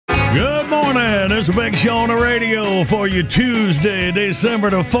Good morning. It's a Big Show on the radio for you Tuesday, December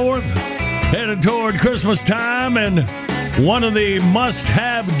the 4th. Headed toward Christmas time and one of the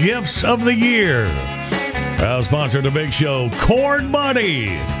must-have gifts of the year. Our sponsor of the Big Show, ChordBuddy.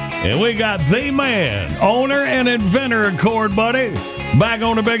 And we got the man, owner and inventor of ChordBuddy. Back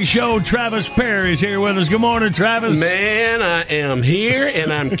on the Big Show, Travis Perry's here with us. Good morning, Travis. Man, I am here,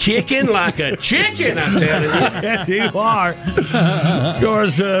 and I'm kicking like a chicken, I'm telling you. Yeah, you are. Of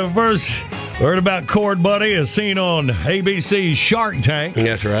course, first heard about ChordBuddy as seen on ABC's Shark Tank.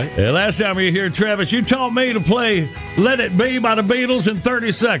 That's right. Last time you were here, Travis, you taught me to play Let It Be by the Beatles in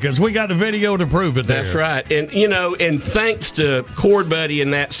 30 seconds. We got the video to prove it there. That's right. And, you know, and thanks to ChordBuddy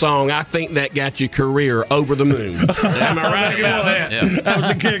and that song, I think that got your career over the moon. Am I right about that? Yeah. That was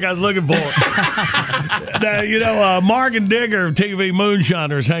the kick I was looking for. Now, you know, Mark and Digger of TV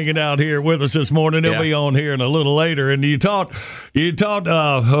Moonshiners hanging out here with us this morning. They'll be on here in a little later. And you taught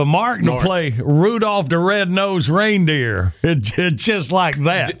Mark to play Rudolph the Red-Nosed Reindeer. It's just like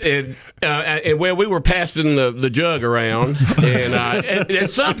that. Well, we were passing the jug around, and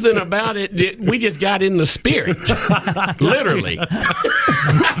something about it, we just got in the spirit, literally.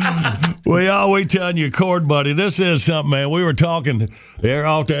 We always telling you, ChordBuddy, this is something, man. We were talking there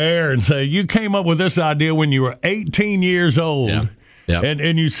off the air and say you came up with this idea when you were 18 years old. Yeah. Yep.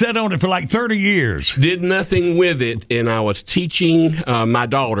 And you sat on it for like 30 years. Did nothing with it, and I was teaching my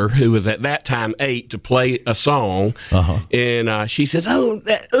daughter, who was at that time 8, to play a song. And she says,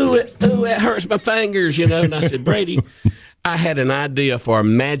 that hurts my fingers, you know. And I said, Brady, I had an idea for a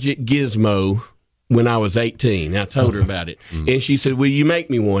magic gizmo when I was 18. I told her about it. And she said, will you make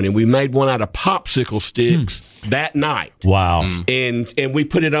me one? And we made one out of popsicle sticks that night. Wow. And we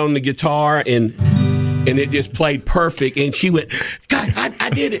put it on the guitar, and it just played perfect. And she went, God, I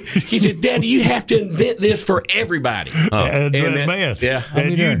did it. She said, Daddy, you have to invent this for everybody. Man, yeah.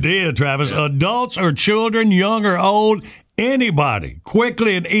 And you did, Travis. Yeah. Adults or children, young or old, anybody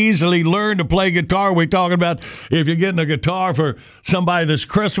quickly and easily learn to play guitar. We're talking about if you're getting a guitar for somebody this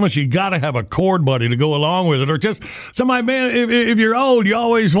Christmas, you got to have a ChordBuddy to go along with it. Or just somebody, man, if you're old, you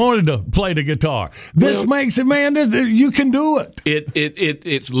always wanted to play the guitar. This makes it, man, you can do it.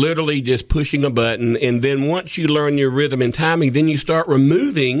 It's literally just pushing a button, and then once you learn your rhythm and timing, then you start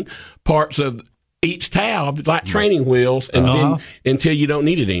removing parts of each tab, like training wheels, and then until you don't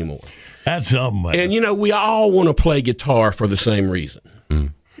need it anymore. That's something, man. And, you know, we all want to play guitar for the same reason.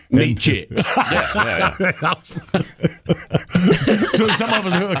 Meet chicks. Yeah. So some of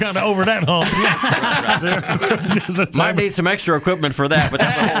us are kind of over that hump. Might need some extra equipment for that, but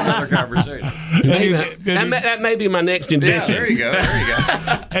that's a whole other conversation. That may be my next invention. Yeah, there you go.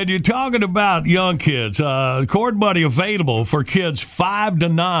 And you're talking about young kids. ChordBuddy available for kids 5 to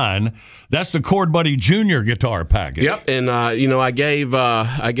 9. That's the ChordBuddy Junior guitar package. Yep. And you know, I gave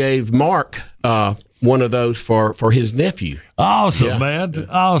Mark one of those for his nephew. Awesome, man.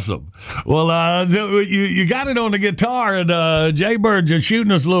 Awesome. Well, you got it on the guitar, and Jay Bird just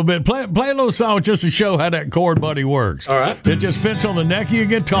shooting us a little bit. Play a little song just to show how that ChordBuddy works. All right. It just fits on the neck of your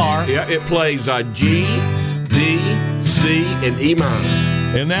guitar. Yeah, it plays G, D, C, and E minor.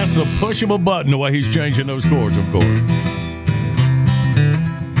 And that's the push of a button, the way he's changing those chords, of course.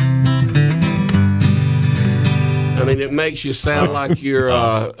 I mean, it makes you sound like you're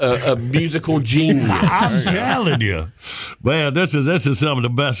a musical genius. I'm telling you. Man, this is some of the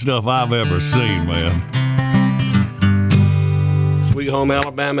best stuff I've ever seen, man. Sweet Home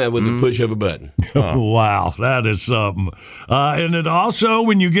Alabama with the push of a button. Wow, that is something. And it also,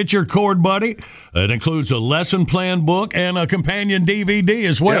 when you get your ChordBuddy, it includes a lesson plan book and a companion DVD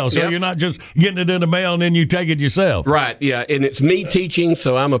as well. So you're not just getting it in the mail and then you take it yourself. Right, yeah. And it's me teaching,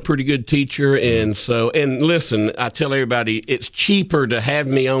 so I'm a pretty good teacher. And listen, I tell everybody, it's cheaper to have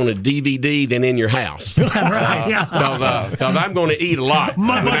me on a DVD than in your house. Right, Because I'm going to eat a lot.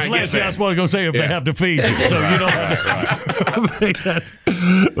 Much less, that's what I was going to say, if they have to feed you. So you don't have to.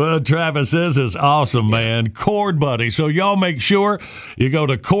 Well, Travis, this is awesome, man. ChordBuddy. So y'all make sure you go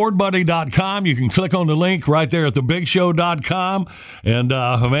to ChordBuddy.com. You can click on the link right there at thebigshow.com. And,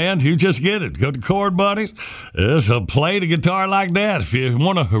 man, you just get it. Go to ChordBuddy. It's a play the guitar like that. If you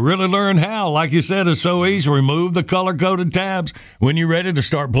want to really learn how, like you said, it's so easy. Remove the color-coded tabs when you're ready to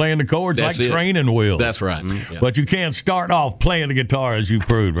start playing the chords like training wheels. That's right. But you can't start off playing the guitar as you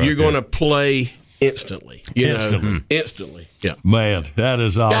proved right. You're going to play instantly. Instantly. Yeah. Man, that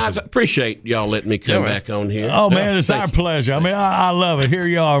is awesome. Guys, I appreciate y'all letting me come back on here. Oh, man, it's our pleasure. I mean, I love it. Here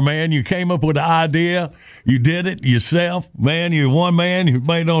you are, man. You came up with the idea. You did it yourself. Man, you're one man. You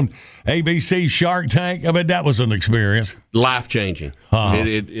made on ABC Shark Tank. I mean, that was an experience. Life-changing.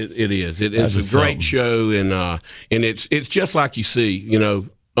 It is. It is a great show, and it's just like you see, you know,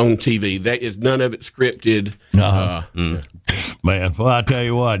 on TV. That is none of it scripted. Man, well, I tell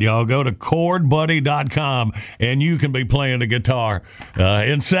you what, y'all go to ChordBuddy.com and you can be playing the guitar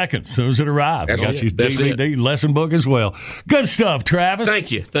in seconds as soon as it arrives. That's Got it. your That's DVD lesson book as well. Good stuff, Travis.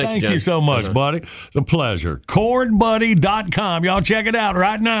 Thank you. Thank you, you John. so much, buddy. It's a pleasure. ChordBuddy.com. Y'all check it out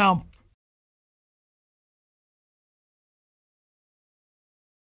right now.